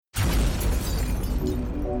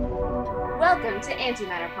Welcome to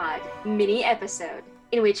Antimatter Pod, mini episode,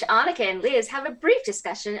 in which Annika and Liz have a brief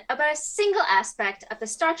discussion about a single aspect of the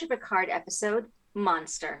Star Trek Picard episode,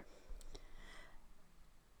 Monster.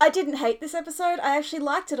 I didn't hate this episode, I actually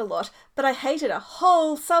liked it a lot, but I hated a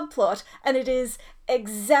whole subplot, and it is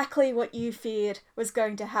exactly what you feared was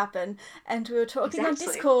going to happen. And we were talking on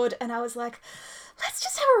Discord, and I was like, let's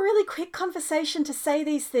just have a really quick conversation to say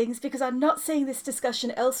these things, because I'm not seeing this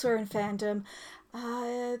discussion elsewhere in fandom.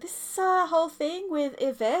 This whole thing with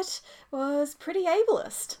Yvette was pretty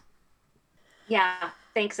ableist. Yeah,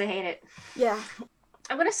 thanks, I hate it. Yeah.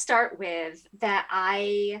 I'm going to start with that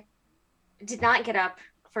I did not get up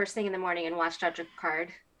first thing in the morning and watch Star Trek Picard.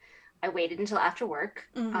 I waited until after work,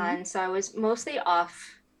 and so I was mostly off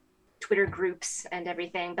Twitter groups and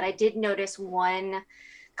everything, but I did notice one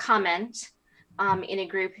comment in a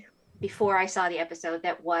group before I saw the episode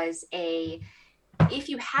that was if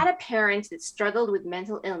you had a parent that struggled with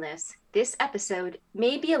mental illness, this episode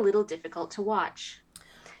may be a little difficult to watch.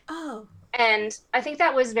 Oh. And I think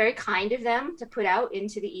that was very kind of them to put out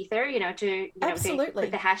into the ether, Absolutely.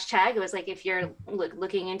 Put the hashtag. It was like, if you're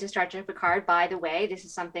looking into Star Trek Picard, by the way, this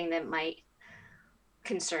is something that might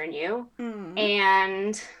concern you.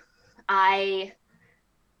 And I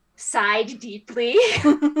sighed deeply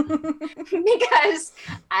because,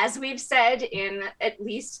 as we've said in at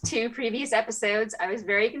least 2 previous episodes, I was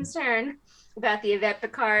very concerned about the Yvette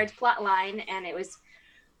Picard plotline, and it was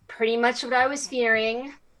pretty much what I was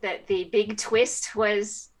fearing, that the big twist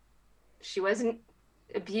was she wasn't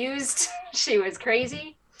abused, she was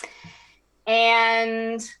crazy,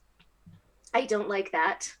 and I don't like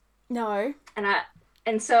that. No.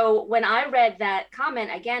 And so when I read that comment,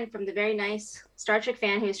 again, from the very nice Star Trek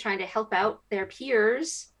fan who's trying to help out their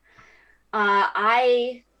peers,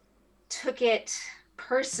 I took it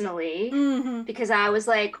personally because I was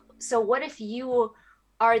like, so what if you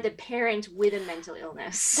are the parent with a mental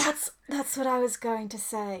illness? That's what I was going to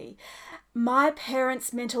say. My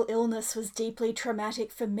parents' mental illness was deeply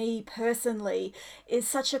traumatic for me personally, is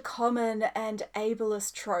such a common and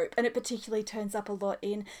ableist trope, and it particularly turns up a lot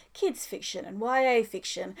in kids fiction and YA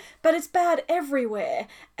fiction, but it's bad everywhere,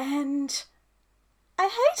 and I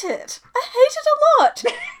hate it. I hate it a lot.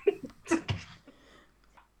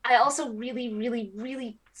 I also really, really,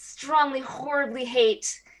 really strongly, horribly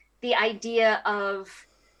hate the idea of,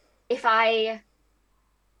 if I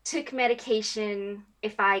took medication,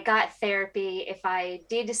 if I got therapy, if I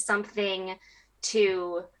did something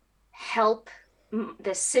to help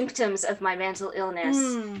the symptoms of my mental illness,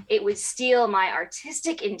 it would steal my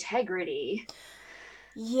artistic integrity.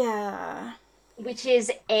 Yeah. Which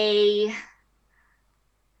is it's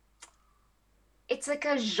like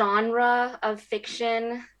a genre of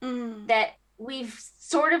fiction that we've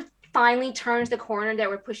sort of finally turned the corner, that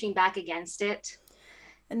we're pushing back against it.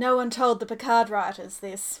 And no one told the Picard writers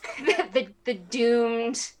this. the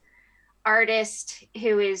doomed artist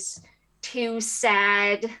who is too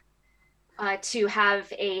sad to have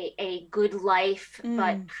a good life,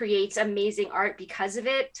 but creates amazing art because of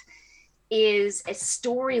it, is a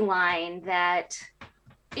storyline that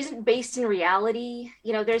isn't based in reality.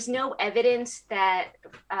 There's no evidence that,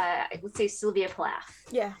 let's say Sylvia Plath.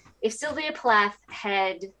 Yeah. If Sylvia Plath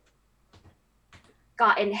had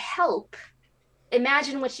gotten help,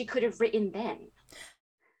 imagine what she could have written then.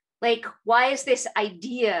 Like, why is this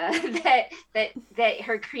idea that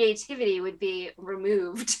her creativity would be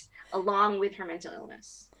removed along with her mental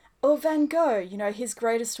illness? Or Van Gogh, his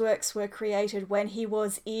greatest works were created when he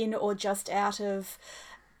was in or just out of,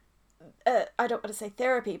 I don't want to say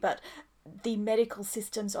therapy, but the medical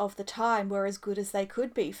systems of the time were as good as they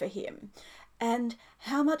could be for him. And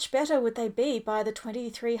how much better would they be by the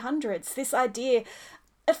 2300s? This idea,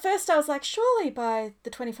 at first I was like, surely by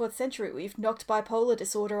the 24th century we've knocked bipolar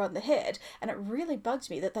disorder on the head, and it really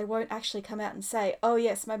bugged me that they won't actually come out and say, oh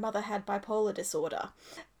yes, my mother had bipolar disorder.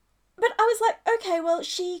 But I was like, okay, well,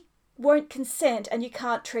 she won't consent, and you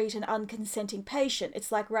can't treat an unconsenting patient.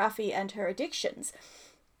 It's like Raffi and her addictions.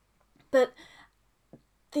 But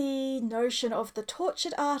the notion of the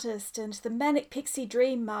tortured artist and the manic pixie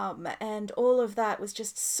dream mum and all of that was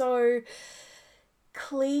just so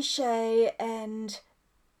cliche, and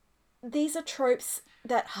these are tropes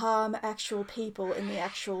that harm actual people in the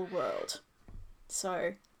actual world.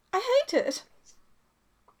 So, I hate it.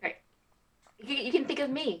 Right. You can think of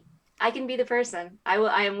me. I can be the person.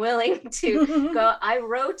 I am willing to go. I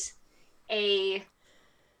wrote a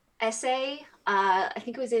essay, I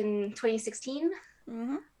think it was in 2016,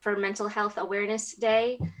 for Mental Health Awareness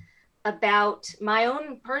Day, about my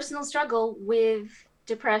own personal struggle with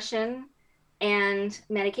depression and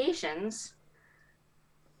medications.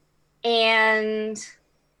 And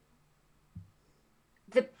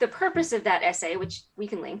the purpose of that essay, which we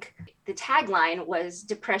can link, the tagline was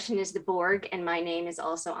 "Depression is the Borg, and my name is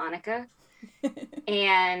also Annika."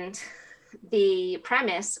 And the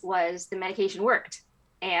premise was the medication worked,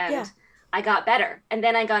 and yeah. I got better, and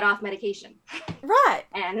then I got off medication. Right.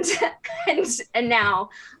 and now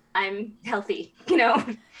I'm healthy,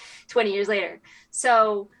 20 years later.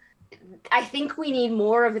 So I think we need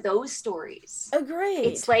more of those stories. Agreed.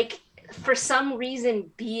 It's like, for some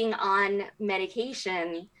reason, being on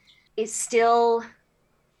medication is still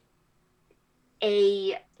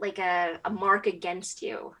a mark against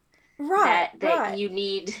you. Right. That you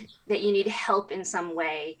need help in some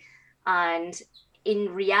way. And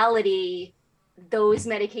in reality, those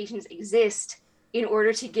medications exist in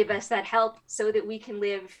order to give us that help so that we can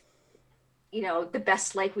live the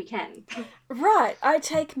best life we can. Right. I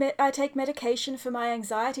take medication for my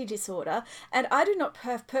anxiety disorder, and I do not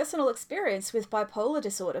have personal experience with bipolar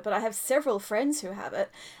disorder, but I have several friends who have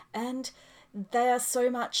it, and they are so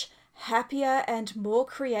much happier and more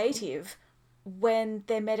creative when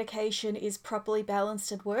their medication is properly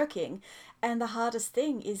balanced and working. And the hardest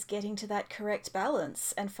thing is getting to that correct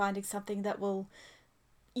balance and finding something that will,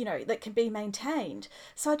 that can be maintained.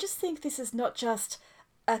 So I just think this is not just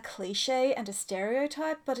a cliche and a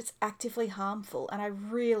stereotype, but it's actively harmful, and I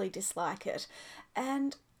really dislike it.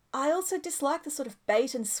 And I also dislike the sort of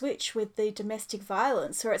bait and switch with the domestic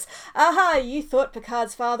violence, where it's, aha, you thought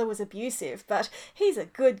Picard's father was abusive, but he's a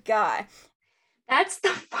good guy. That's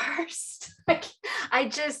the worst.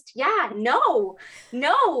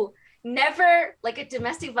 No, never. Like, a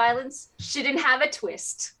domestic violence shouldn't have a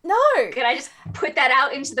twist. No. Could I just put that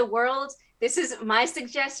out into the world? This is my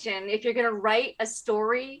suggestion. If you're going to write a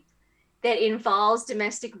story that involves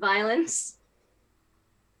domestic violence,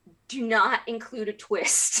 do not include a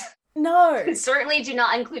twist. No. Certainly do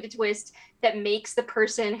not include a twist that makes the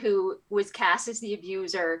person who was cast as the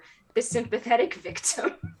abuser the sympathetic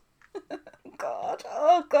victim.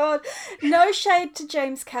 Oh God. No shade to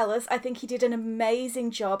James Callis. I think he did an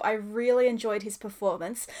amazing job. I really enjoyed his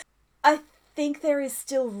performance. I think there is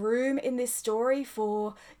still room in this story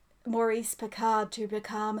for Maurice Picard to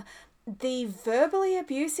become the verbally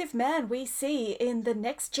abusive man we see in the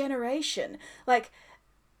next generation. Like,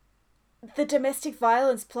 the domestic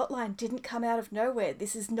violence plotline didn't come out of nowhere.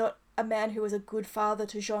 This is not a man who was a good father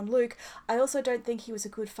to Jean-Luc. I also don't think he was a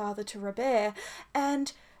good father to Robert.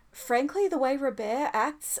 And frankly, the way Robert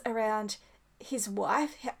acts around his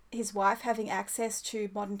wife having access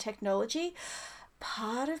to modern technology,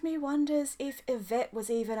 part of me wonders if Yvette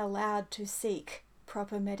was even allowed to seek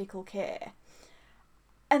proper medical care.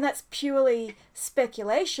 And that's purely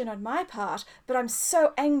speculation on my part, but I'm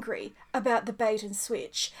so angry about the bait and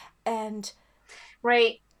switch, and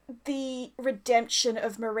right, the redemption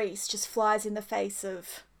of Maurice just flies in the face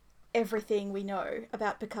of everything we know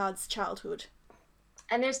about Picard's childhood.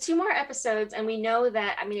 And there's 2 more episodes, and we know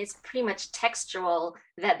that, it's pretty much textual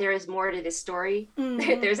that there is more to this story.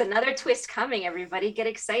 Mm-hmm. There's another twist coming, everybody. Get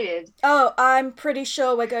excited. Oh, I'm pretty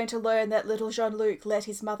sure we're going to learn that little Jean-Luc let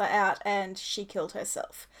his mother out and she killed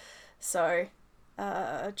herself. So,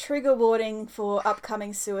 trigger warning for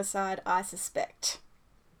upcoming suicide, I suspect.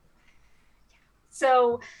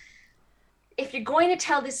 So, if you're going to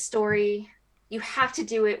tell this story, you have to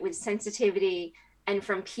do it with sensitivity and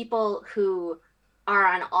from people who are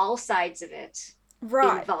on all sides of it,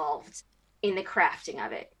 right, involved in the crafting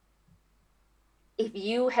of it. If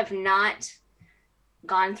you have not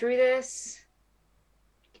gone through this,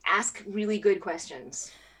 ask really good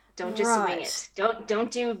questions. Don't just wing it.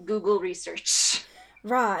 Don't do Google research.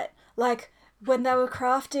 Right. Like, when they were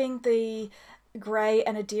crafting the Gray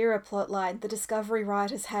and Adira plotline, the Discovery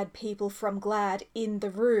writers had people from GLAAD in the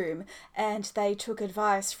room, and they took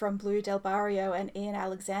advice from Blue Del Barrio and Ian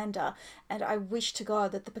Alexander, and I wish to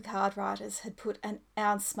God that the Picard writers had put an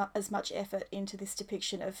ounce as much effort into this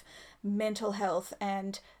depiction of mental health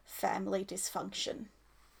and family dysfunction.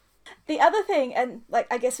 The other thing, and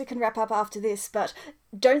I guess we can wrap up after this, but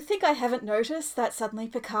don't think I haven't noticed that suddenly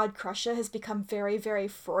Picard Crusher has become very, very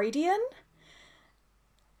Freudian.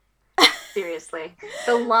 Seriously.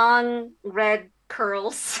 The long red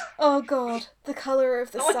curls. Oh God, the colour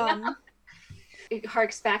of the sun. No. It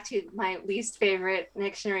harks back to my least favorite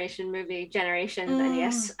Next Generation movie, Generations. And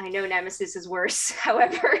yes, I know Nemesis is worse.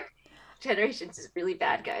 However, Generations is really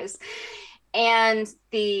bad, guys. And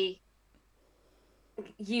the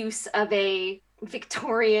use of a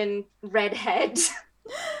Victorian redhead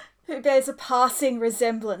who bears a passing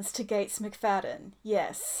resemblance to Gates McFadden.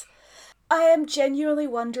 Yes. I am genuinely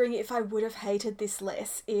wondering if I would have hated this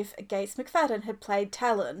less if Gates McFadden had played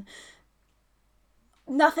Talon.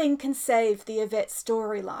 Nothing can save the Yvette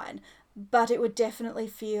storyline, but it would definitely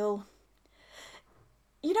feel...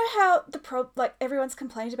 You know how everyone's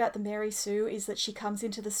complaint about the Mary Sue is that she comes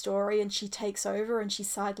into the story and she takes over and she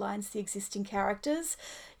sidelines the existing characters?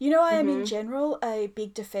 You know, I am in general a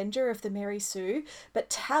big defender of the Mary Sue,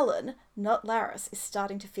 but Talon, not Laris, is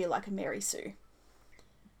starting to feel like a Mary Sue.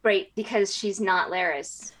 Right, because she's not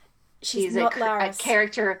Laris. She's not Laris. A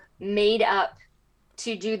character made up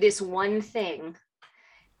to do this one thing,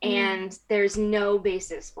 and there's no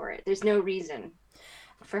basis for it. There's no reason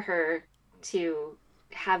for her to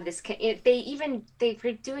have this. They're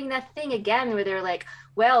doing that thing again where they're like,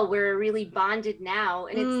 well, we're really bonded now,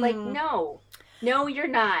 and it's like, no, you're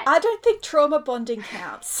not. I don't think trauma bonding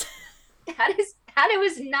counts. That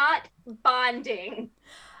was not bonding.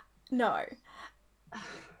 No.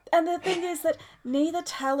 And the thing is that neither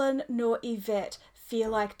Talon nor Yvette feel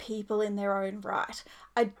like people in their own right.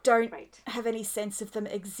 I don't have any sense of them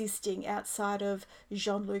existing outside of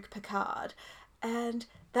Jean-Luc Picard. And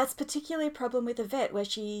that's particularly a problem with Yvette, where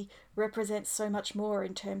she represents so much more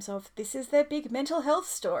in terms of this is their big mental health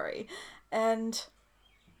story. And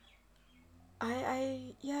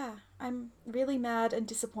I'm really mad and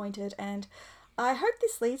disappointed, and I hope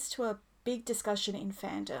this leads to a big discussion in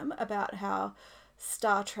fandom about how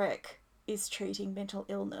Star Trek is treating mental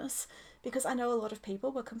illness, because I know a lot of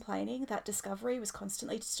people were complaining that Discovery was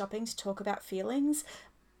constantly stopping to talk about feelings,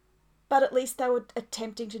 but at least they were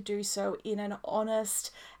attempting to do so in an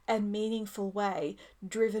honest and meaningful way,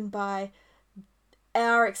 driven by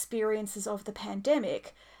our experiences of the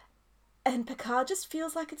pandemic. And Picard just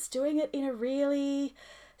feels like it's doing it in a really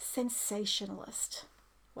sensationalist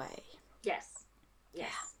way. Yes.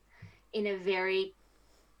 In a very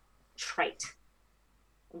trite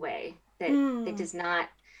way that does not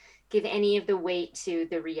give any of the weight to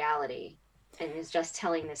the reality and is just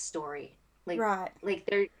telling this story.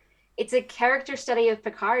 It's a character study of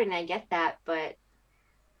Picard, and I get that, but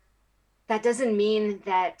that doesn't mean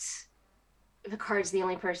that Picard's the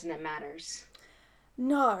only person that matters.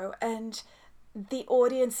 No, and the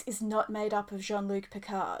audience is not made up of Jean-Luc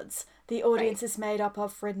Picards. The audience is made up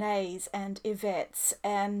of Renee's and Yvette's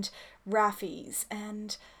and Raffi's,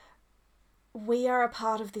 and we are a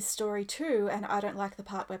part of this story too, and I don't like the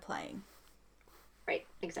part we're playing. Right,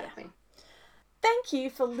 exactly. Yeah. Thank you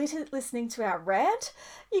for listening to our rant.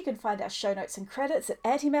 You can find our show notes and credits at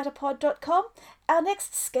antimatterpod.com. Our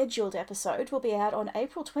next scheduled episode will be out on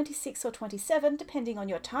April 26 or 27, depending on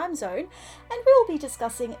your time zone, and we will be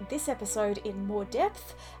discussing this episode in more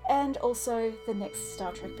depth, and also the next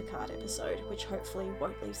Star Trek Picard episode, which hopefully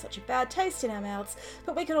won't leave such a bad taste in our mouths,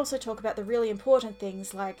 but we can also talk about the really important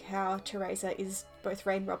things like how Teresa is both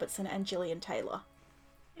Rain Robertson and Gillian Taylor.